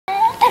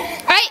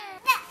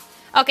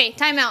Okay,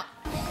 time out.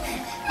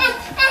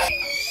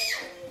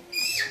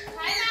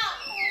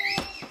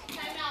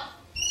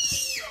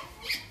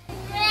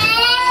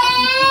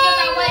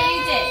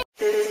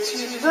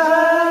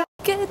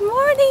 Good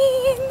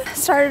morning!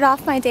 Started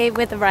off my day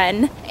with a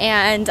run,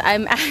 and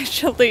I'm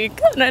actually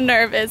kind of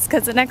nervous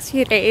because the next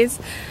few days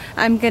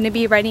I'm going to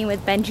be running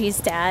with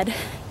Benji's dad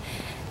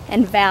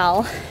and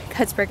Val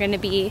because we're going to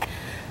be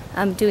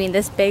doing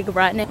this big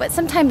run, but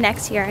sometime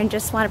next year. I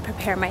just want to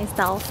prepare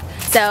myself.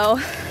 So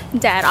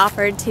Dad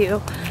offered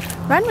to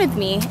run with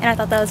me, and I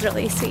thought that was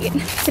really sweet.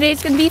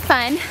 Today's going to be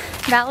fun.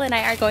 Val and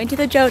I are going to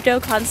the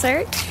JoJo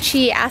concert.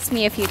 She asked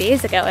me a few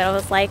days ago, and I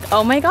was like,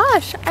 oh my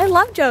gosh, I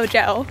love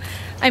JoJo.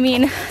 I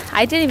mean,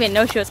 I didn't even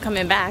know she was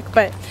coming back,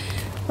 but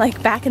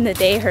like back in the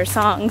day, her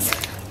songs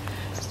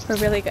were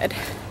really good.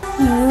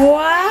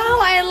 Wow,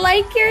 I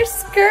like your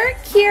skirt,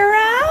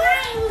 Kira.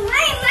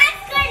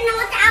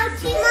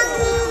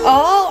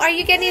 Oh, are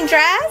you getting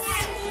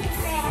dressed?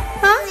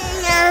 Huh?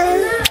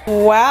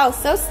 Wow,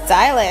 so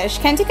stylish.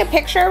 Can I take a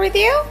picture with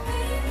you?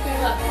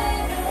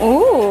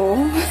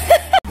 Ooh.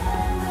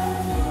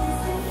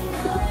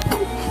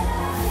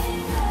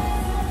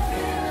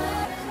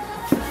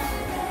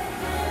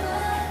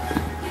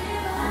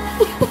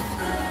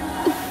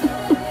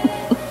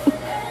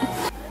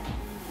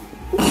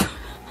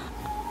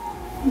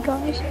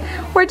 Gosh.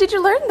 Where did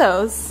you learn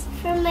those?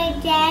 From my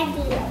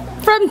daddy.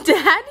 From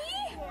Daddy?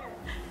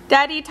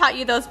 Daddy taught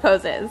you those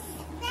poses.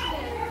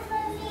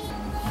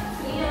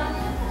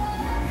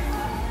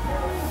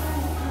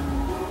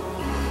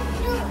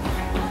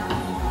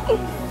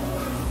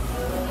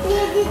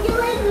 Did you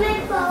like my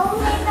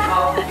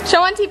pose?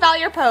 Show Auntie Val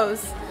your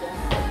pose.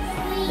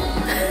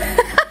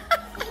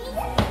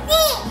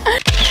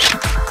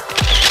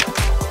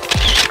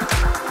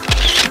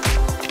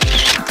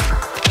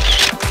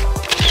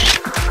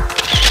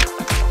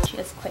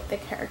 The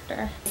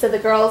character. So the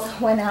girls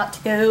went out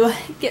to go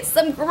get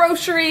some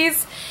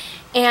groceries,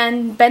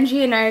 and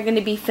Benji and I are going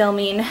to be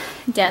filming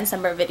dance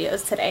number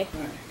videos today.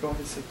 Alright, go ahead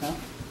and sit down.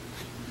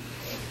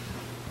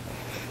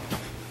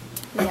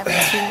 We have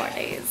 2 more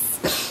days.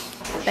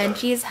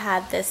 Benji's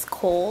had this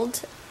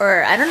cold,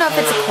 or I don't know if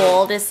it's a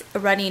cold, it's a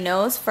runny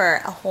nose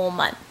for a whole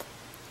month.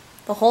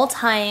 The whole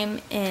time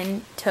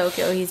in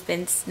Tokyo he's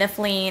been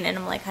sniffling, and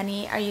I'm like,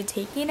 honey, are you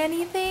taking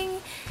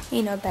anything?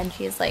 You know,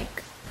 Benji is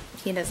like,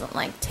 he doesn't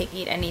like to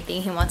eat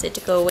anything. He wants it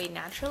to go away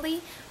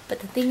naturally.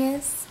 But the thing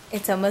is,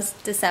 it's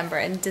almost December,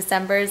 and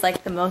December is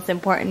like the most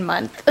important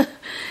month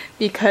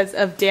because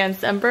of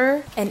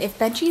Dance-ember. And if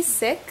Benji's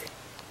sick,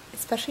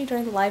 especially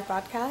during the live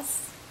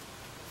broadcasts,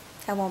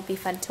 that won't be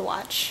fun to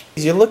watch.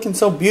 You're looking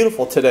so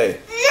beautiful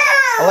today.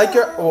 No!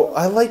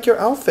 I like your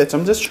outfits.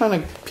 I'm just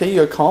trying to pay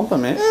you a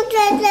compliment.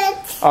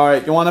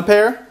 Alright, you want a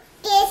pair?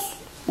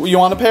 Yes. You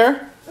want a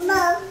pair?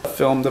 No.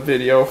 Filmed the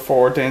video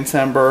for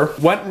Dance-ember.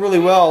 Went really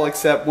well,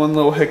 except one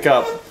little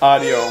hiccup,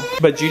 audio.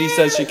 But Judy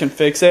says she can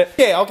fix it.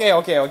 Okay,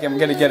 I'm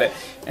gonna get it.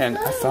 And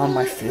I found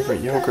my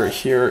favorite yogurt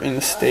here in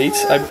the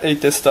States. I ate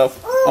this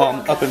stuff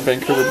up in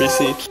Vancouver,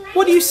 BC.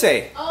 What do you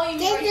say? Oh, you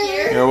mean right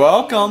here? You're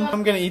welcome.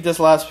 I'm gonna eat this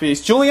last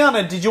piece.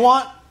 Juliana, did you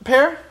want a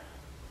pair?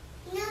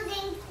 No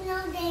thanks, no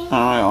thanks.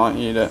 Alright, I'll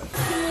eat it.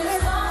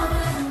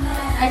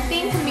 I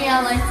think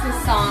Mia likes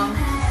this song.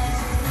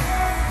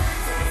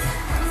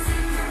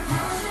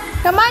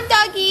 Come on,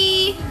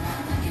 doggy.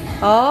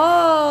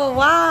 Oh,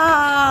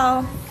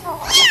 wow.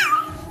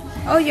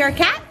 Oh, you're a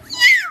cat?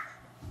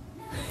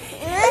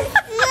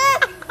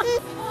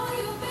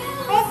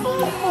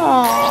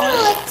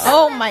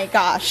 Oh my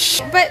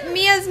gosh. But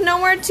Mia's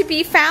nowhere to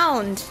be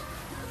found.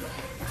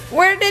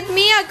 Where did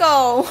Mia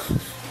go?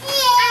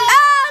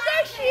 Oh,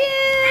 there she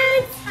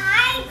is.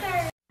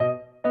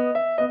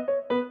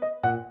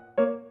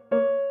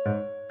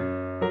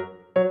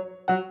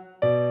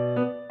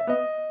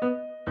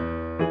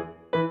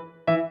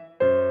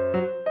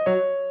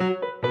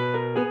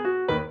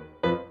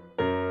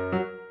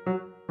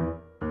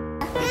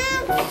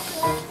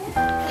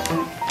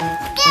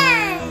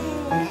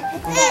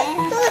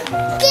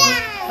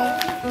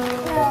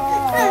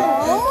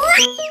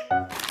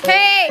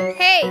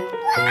 Hey!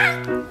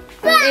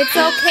 It's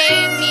okay,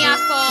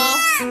 Miyako.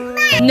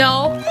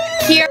 No,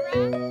 Kira.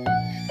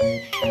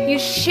 You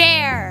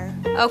share,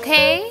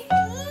 okay?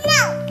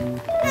 No.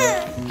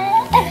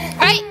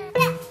 Right?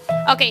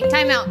 Okay,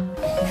 time out.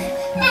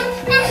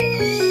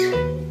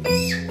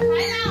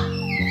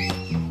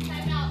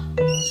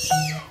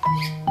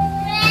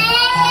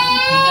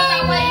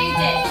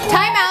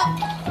 Time out.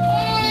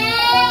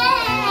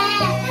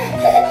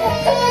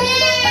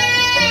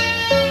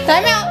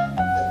 Time out.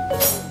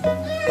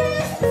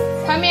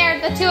 Come here,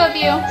 the 2 of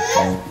you.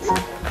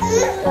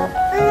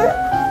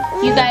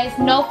 You guys,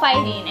 no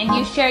fighting, and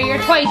you share your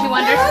toys, you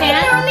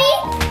understand?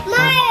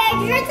 My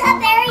dress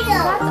up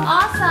Ariel. That's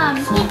awesome.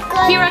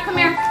 Kira, come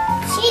here.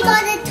 She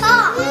got a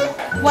top.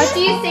 What do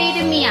you say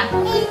to Mia?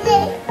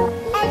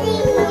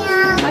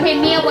 Okay,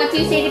 Mia, what do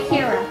you say to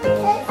Kira?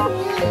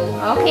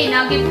 Okay,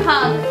 now give a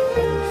hug.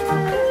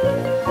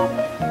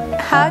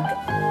 Hug.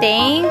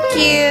 Thank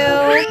you.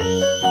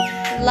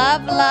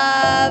 Love,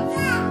 love.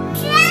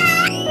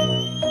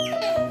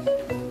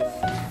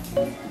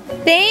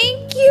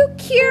 Thank you,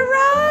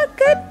 Kira.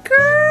 Good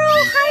girl.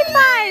 High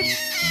five.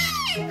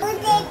 Who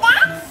did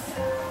that?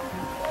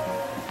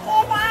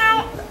 Did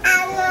I? I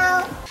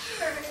know.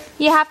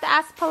 You have to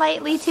ask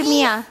politely to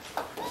Mia.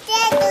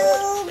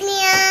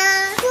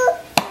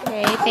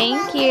 Okay,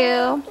 thank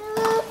you.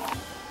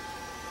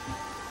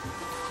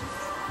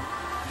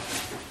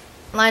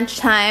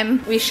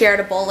 Lunchtime, we shared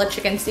a bowl of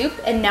chicken soup,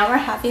 and now we're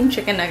having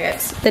chicken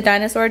nuggets. The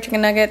dinosaur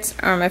chicken nuggets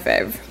are my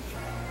fave.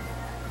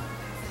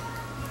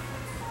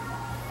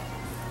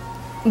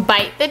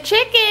 Bite the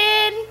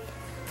chicken!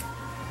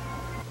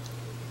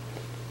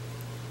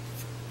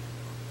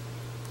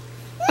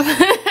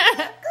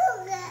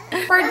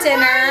 For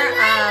dinner,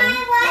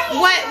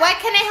 what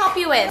can I help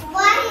you with?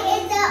 Why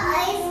is the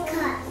ice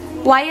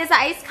cut? Why is the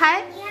ice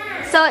cut?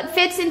 Yeah. So it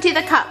fits into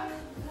the cup.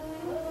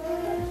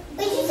 What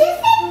did you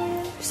just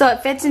say? So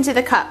it fits into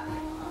the cup.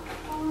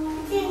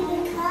 It's in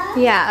the cup?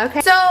 Yeah, okay.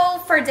 So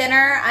for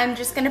dinner, I'm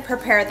just gonna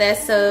prepare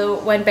this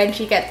so when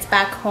Benji gets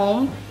back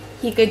home,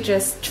 he could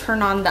just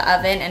turn on the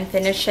oven and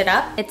finish it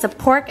up. It's a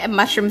pork and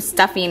mushroom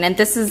stuffing, and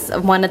this is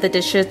one of the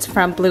dishes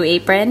from Blue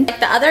Apron. Like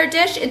the other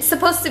dish, it's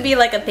supposed to be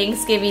like a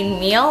Thanksgiving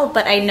meal,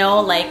 but I know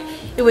like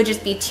it would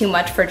just be too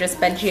much for just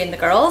Benji and the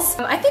girls.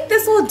 I think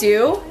this will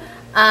do.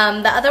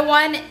 The other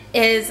one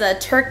is a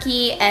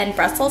turkey and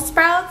Brussels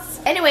sprouts.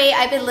 Anyway,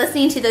 I've been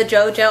listening to the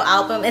JoJo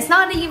album. It's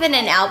not even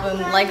an album,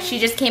 like she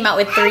just came out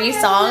with 3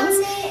 songs.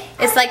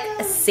 It's like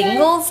a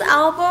singles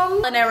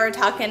album. And I were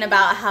talking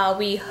about how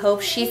we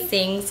hope she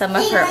sings some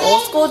of her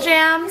old school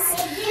jams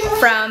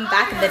from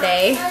back in the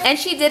day. And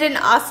she did an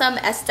awesome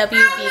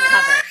SWV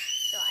cover.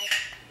 So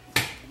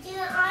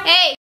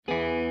hey!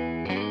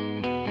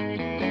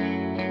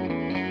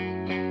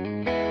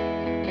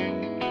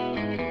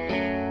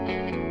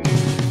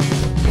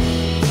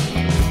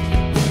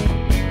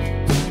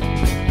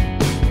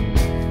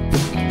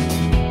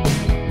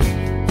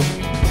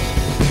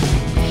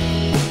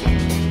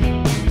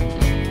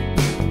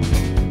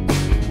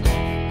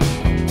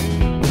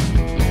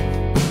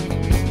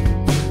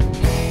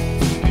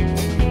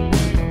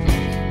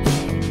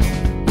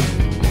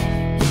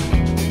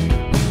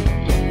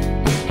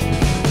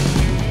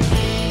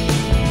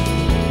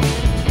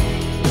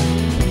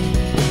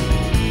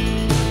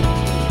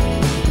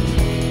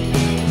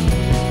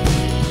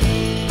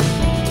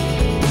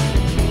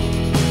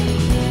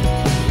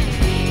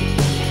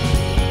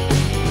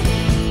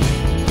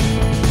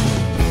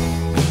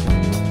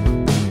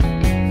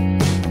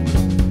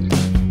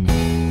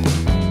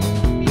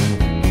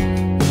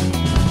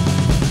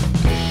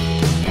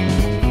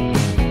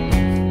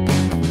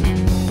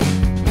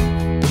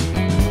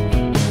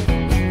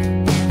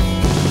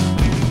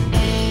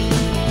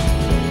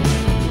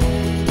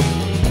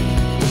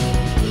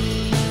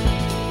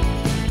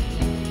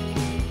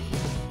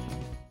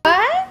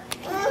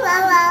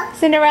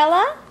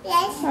 Cinderella?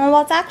 Yes.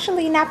 Well, it's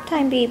actually nap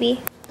time,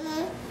 baby.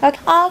 Okay.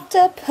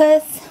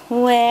 Octopus,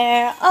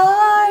 where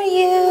are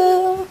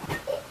you?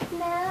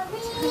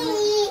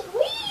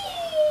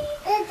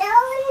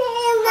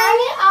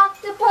 Hi,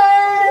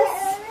 Octopus.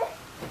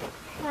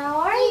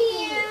 How are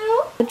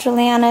you?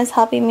 Juliana's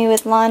helping me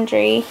with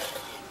laundry.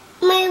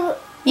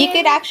 You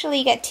could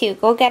actually get 2.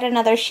 Go get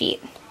another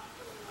sheet.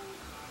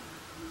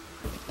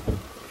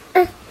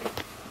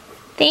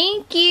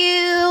 Thank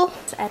you!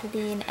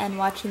 Editing and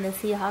watching the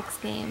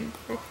Seahawks game.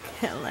 They're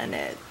killing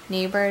it.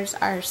 Neighbors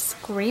are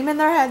screaming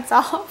their heads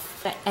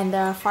off. And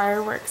there are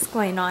fireworks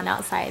going on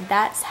outside.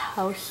 That's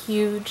how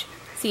huge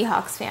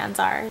Seahawks fans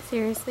are.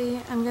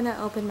 Seriously, I'm gonna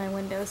open my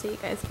window so you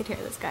guys could hear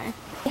this guy.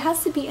 It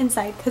has to be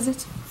inside because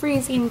it's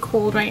freezing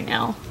cold right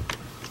now.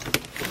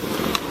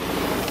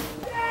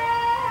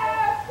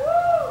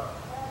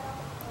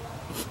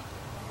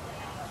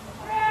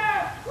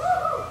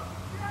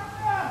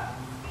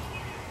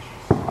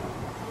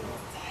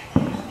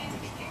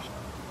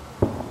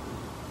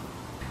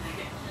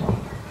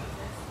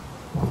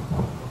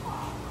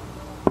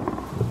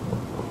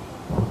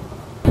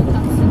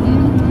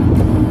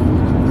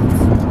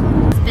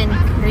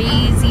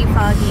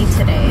 Foggy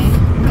today.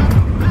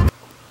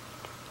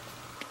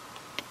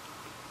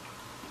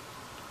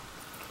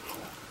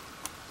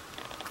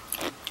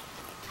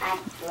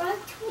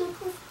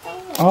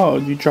 Oh,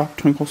 you dropped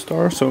Twinkle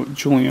Star? So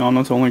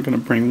Juliana's only going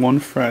to bring 1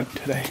 friend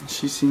today.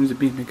 She seems to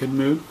be in a good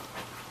mood.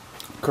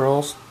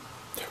 Girls,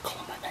 they're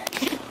calling my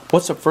name.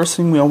 What's the first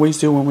thing we always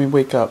do when we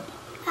wake up?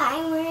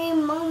 I'm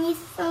wearing mommy's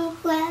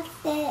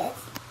sunglasses.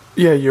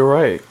 Yeah, you're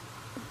right.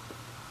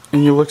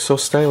 And you look so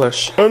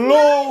stylish.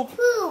 Hello!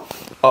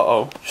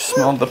 Uh-oh, you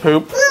smelled the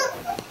poop?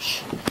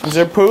 Is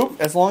there poop?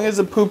 As long as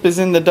the poop is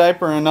in the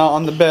diaper and not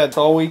on the bed, that's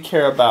all we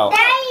care about.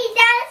 Daddy,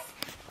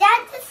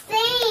 that's the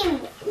same.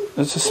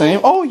 It's the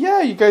same? Oh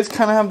yeah, you guys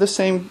kind of have the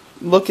same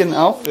looking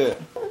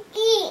outfit.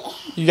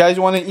 Eat. You guys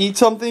want to eat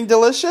something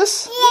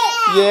delicious?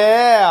 Yeah.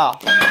 Yeah.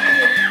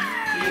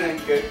 Eating,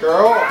 good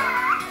girl.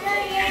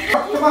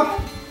 Come on.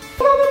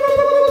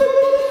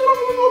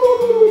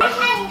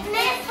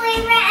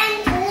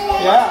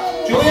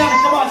 Yeah. Juliana,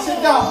 come on,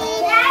 sit down.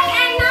 Daddy,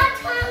 I'm not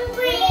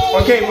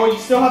hungry. Okay, well you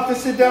still have to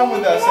sit down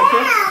with us,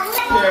 okay?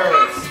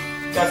 Carrots.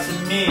 got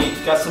some meat,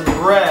 got some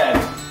bread.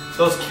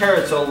 Those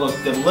carrots will look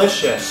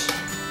delicious.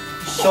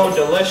 So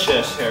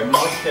delicious. Here,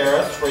 more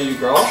carrots for you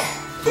girls.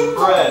 Some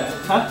bread.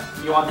 Huh?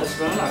 You want the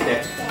spoon?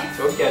 Okay.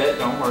 Go get it,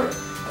 don't worry.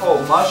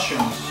 Oh,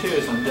 mushrooms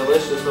too. Some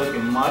delicious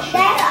looking mushrooms.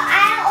 Dad,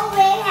 I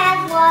already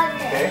have water.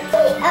 Okay.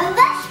 A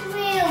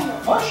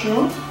mushroom.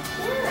 Mushroom?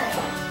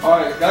 Yeah.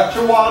 Alright, got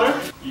your water.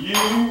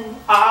 You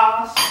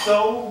are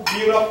so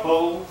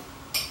beautiful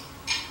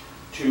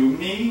to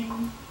me.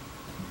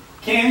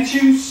 Can't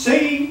you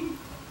see?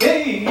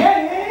 Hey,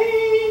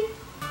 hey.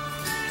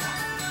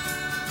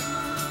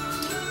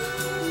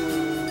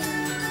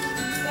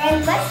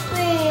 And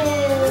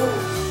mushroom.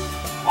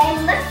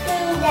 And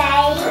mushroom,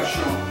 Daddy.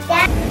 Mushroom.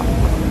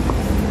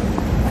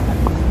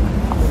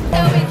 So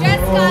we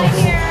just got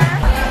here.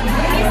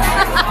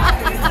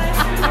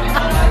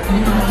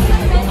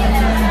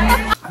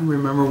 I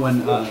remember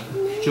when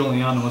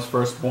Juliana was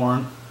first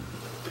born,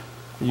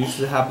 we used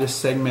to have this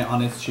segment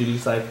on It's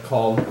Judy's Life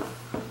called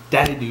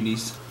Daddy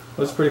Duties. It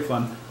was pretty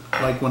fun.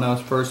 Like when I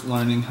was first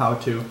learning how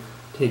to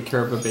take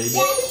care of a baby.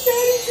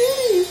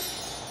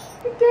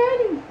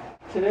 Daddy.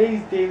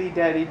 Today's daily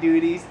daddy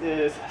duties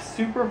is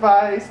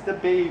supervise the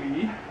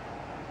baby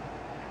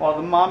while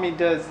the mommy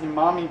does the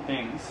mommy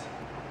things.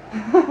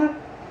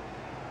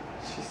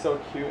 She's so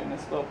cute in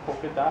this little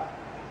polka dot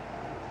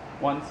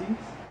onesies.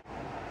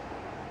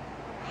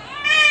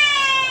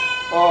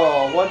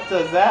 Oh, what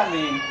does that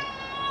mean?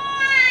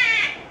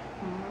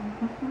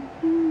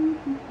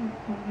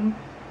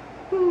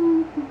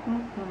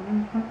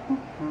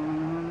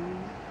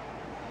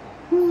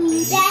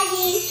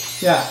 Daddy,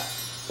 Yeah.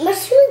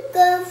 mushroom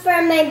good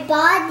for my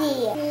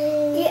body.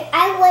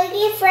 I like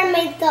it for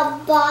the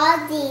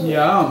body.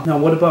 Yeah. Now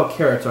what about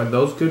carrots? Are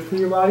those good for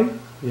your body?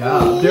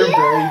 Yeah. They're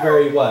very,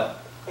 very what?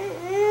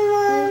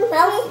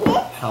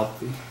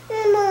 Healthy.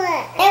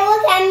 And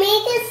look, I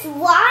made this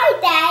wide,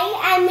 Daddy.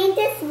 I made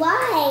this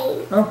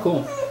wide. Oh,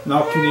 cool.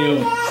 Now can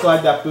you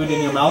slide that food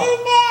in your mouth?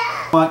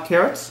 Want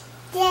carrots?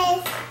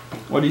 Yes,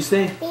 What do you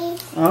say?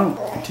 please.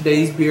 Oh.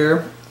 Today's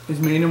beer is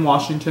made in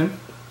Washington.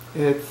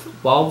 It's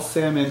wild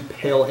salmon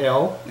pale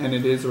ale, and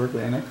it is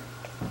organic.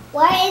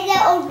 Why is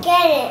it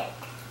organic?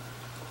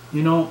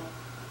 You know,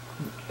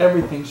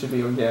 everything should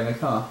be organic,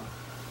 huh?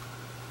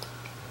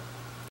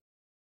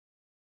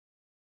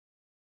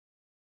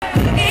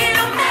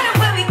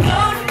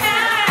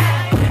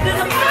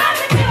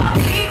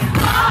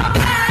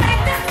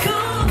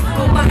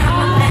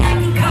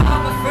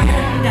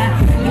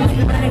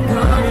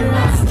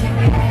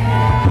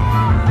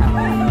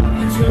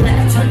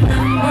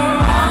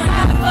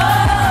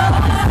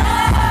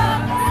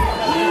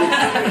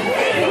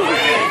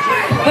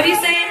 What are you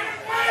saying?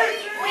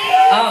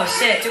 Oh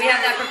shit, do we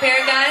have that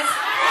prepared, guys?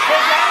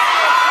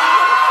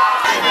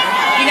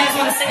 You guys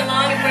want to sing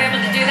along if we're able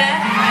to do that?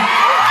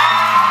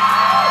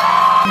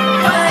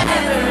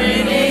 Whatever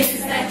it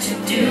is that you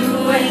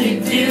do when you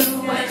do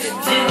what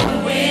you're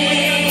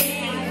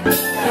doing,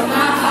 till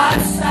my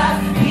heart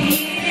stops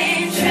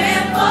beating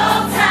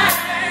triple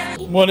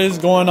time. What is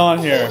going on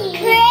here?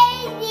 Crazy!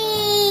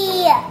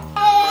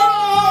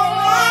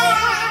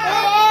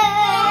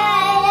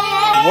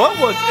 What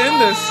was in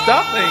this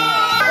stuffing?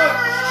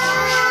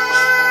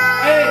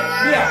 Hey,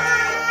 yeah.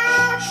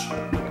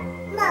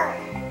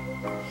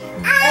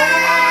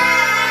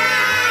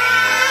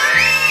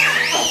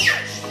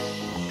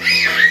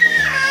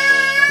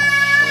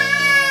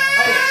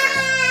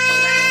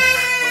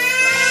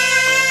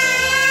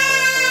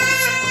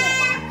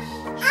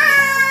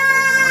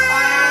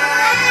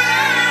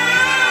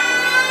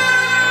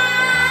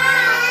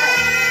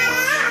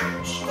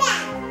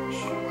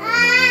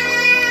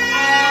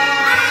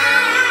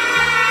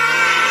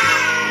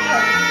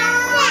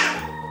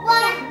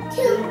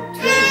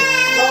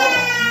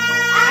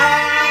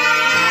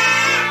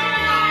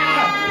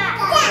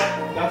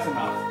 That's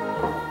enough.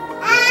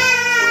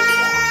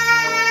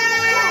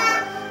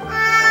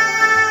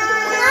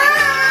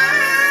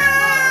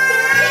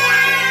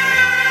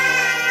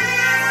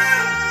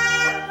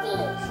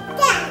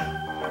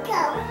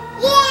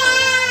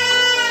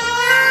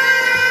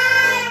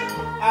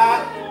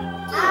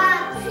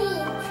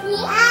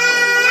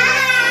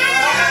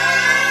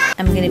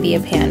 I'm gonna be a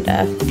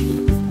panda.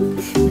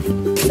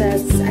 It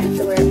says I have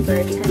to wear it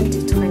for 10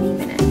 to 20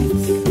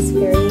 minutes. It's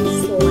very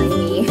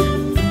slimy.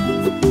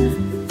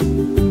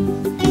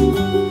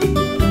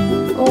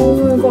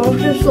 Oh my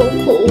gosh, it's so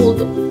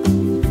cold.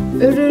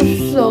 It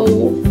is so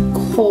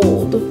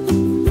cold.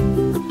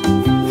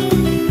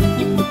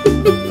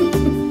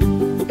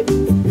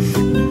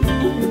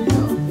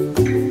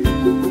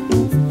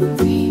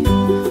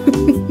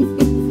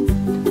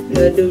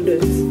 Let's do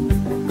this.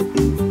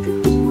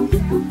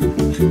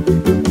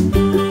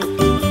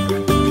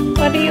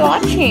 What are you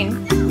watching?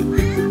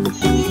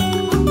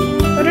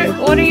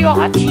 What are you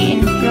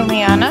watching,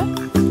 Juliana?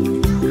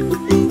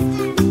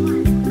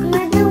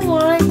 I don't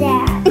want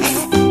that.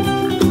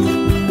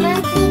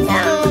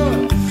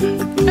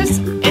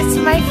 It's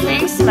my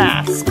face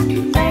mask.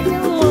 I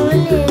don't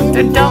want it.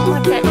 Then don't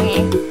look at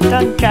me.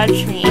 Don't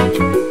judge me.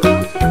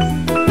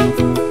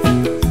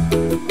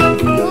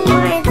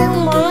 I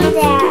don't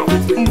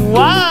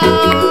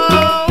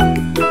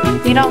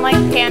You don't like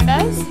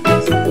pandas?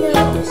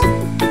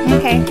 No.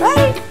 Okay.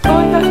 Bye.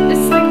 Oh,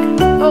 it's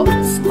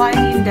like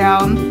sliding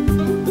down.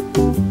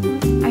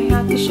 I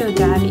have to show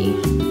Daddy.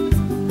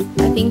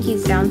 I think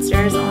he's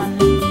downstairs on a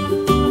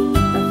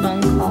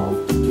phone call.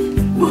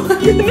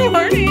 Good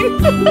morning.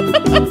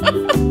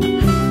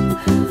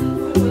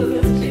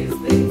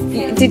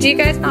 Did you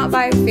guys not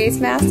buy a face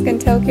mask in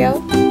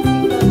Tokyo?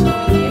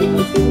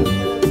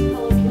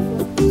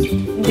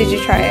 Did you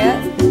try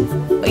it?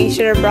 Well, you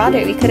should have brought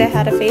it. We could have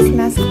had a face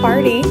mask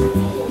party.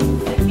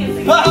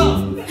 Okay,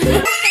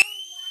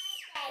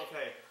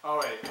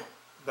 alright.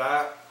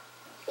 That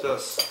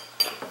just,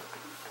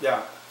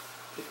 yeah.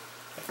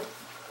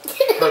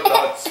 Her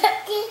thoughts.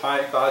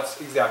 My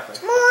thoughts, exactly.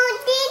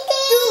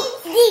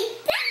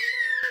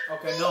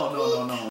 Okay, no.